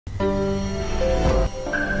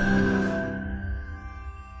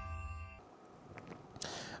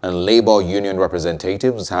And labor union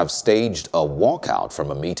representatives have staged a walkout from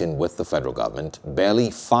a meeting with the federal government barely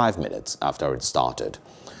 5 minutes after it started.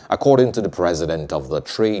 According to the president of the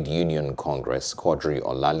Trade Union Congress, Quadri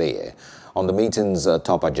Olaleye, on the meeting's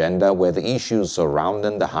top agenda were the issues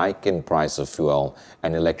surrounding the hike in price of fuel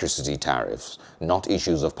and electricity tariffs, not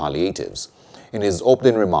issues of palliatives. In his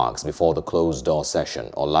opening remarks before the closed-door session,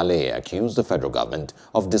 Olaleye accused the federal government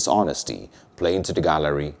of dishonesty, playing to the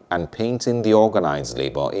gallery, and painting the organized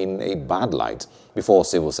labor in a bad light before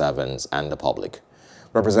civil servants and the public.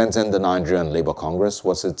 Representing the Nigerian Labour Congress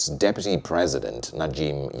was its Deputy President,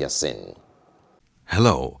 Najim Yassin.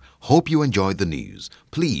 Hello, hope you enjoyed the news.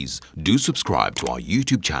 Please do subscribe to our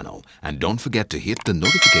YouTube channel and don't forget to hit the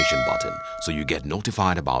notification button so you get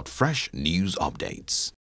notified about fresh news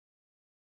updates.